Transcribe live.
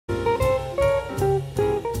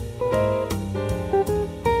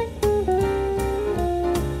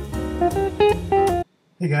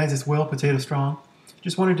guys, it's Will, Potato Strong.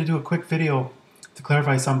 Just wanted to do a quick video to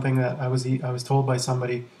clarify something that I was told by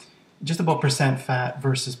somebody, just about percent fat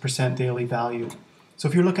versus percent daily value. So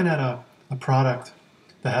if you're looking at a product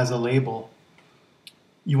that has a label,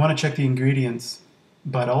 you want to check the ingredients,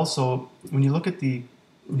 but also when you look at the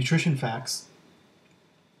nutrition facts,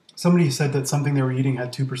 somebody said that something they were eating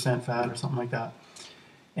had 2% fat or something like that.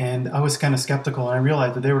 And I was kind of skeptical, and I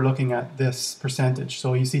realized that they were looking at this percentage.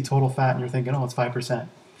 So you see total fat and you're thinking, oh, it's 5%.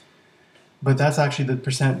 But that's actually the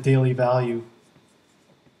percent daily value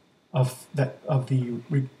of the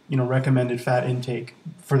recommended fat intake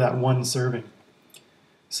for that one serving.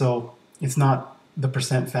 So it's not the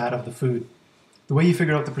percent fat of the food. The way you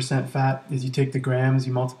figure out the percent fat is you take the grams,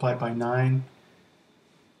 you multiply it by 9,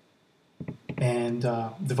 and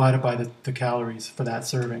divide it by the calories for that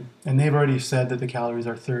serving. And they've already said that the calories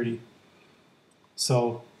are 30.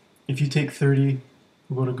 So if you take 30,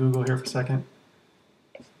 we'll go to Google here for a second.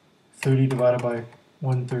 30 divided by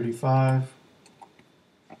 135,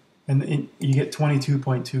 and you get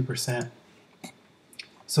 22.2%.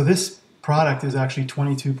 So this product is actually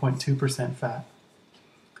 22.2% fat.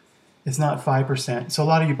 It's not 5%. So a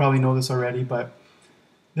lot of you probably know this already, but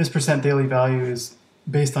this percent daily value is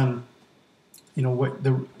based on what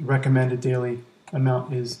the recommended daily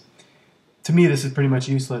amount is. To me, this is pretty much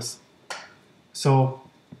useless. So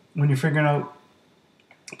when you're figuring out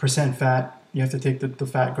percent fat, you have to take the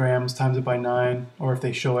fat grams, times it by 9, or if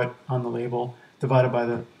they show it on the label, divided by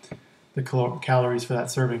the calories for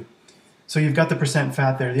that serving. So you've got the percent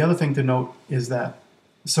fat there. The other thing to note is that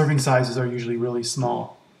serving sizes are usually really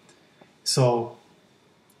small. So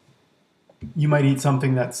you might eat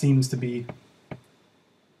something that seems to be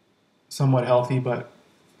somewhat healthy,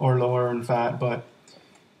 or lower in fat, but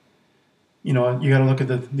you got to look at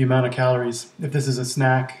the amount of calories. If this is a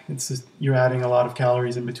snack, you're adding a lot of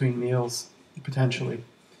calories in between meals potentially.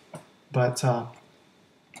 But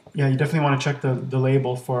yeah, you definitely want to check the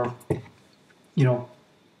label for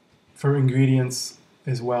for ingredients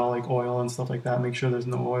as well, like oil and stuff like that. Make sure there's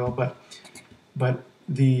no oil, but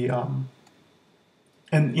the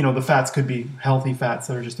the fats could be healthy fats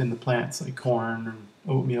that are just in the plants, like corn and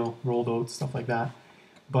oatmeal, rolled oats, stuff like that.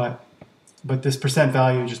 But this percent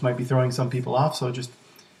value just might be throwing some people off, so just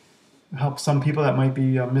help some people that might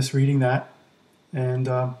be misreading that.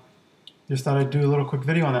 And just thought I'd do a little quick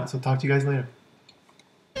video on that. So talk to you guys later.